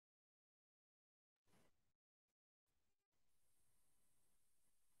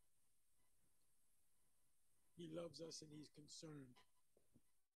loves us and he's concerned.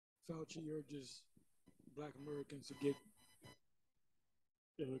 Fauci urges Black Americans to get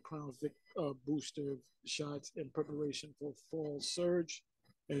the Crown Vic booster shots in preparation for fall surge.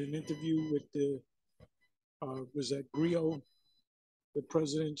 In an interview with the was that Grio, the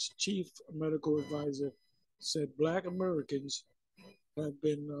president's chief medical advisor, said Black Americans have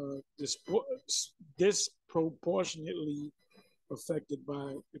been disproportionately affected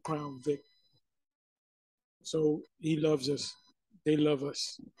by the Crown Vic. So he loves us. They love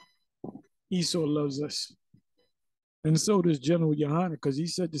us. Esau loves us. And so does General Yohana, because he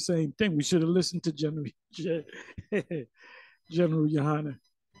said the same thing. We should have listened to General Yohana.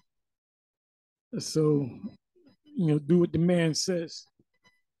 So, do what the man says.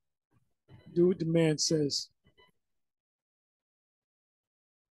 Do what the man says.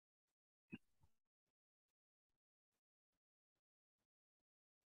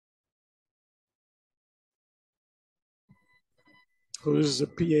 So this is a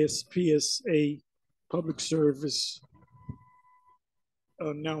PSA, public service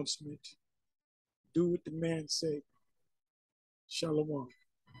announcement. Do what the man say. Shalom.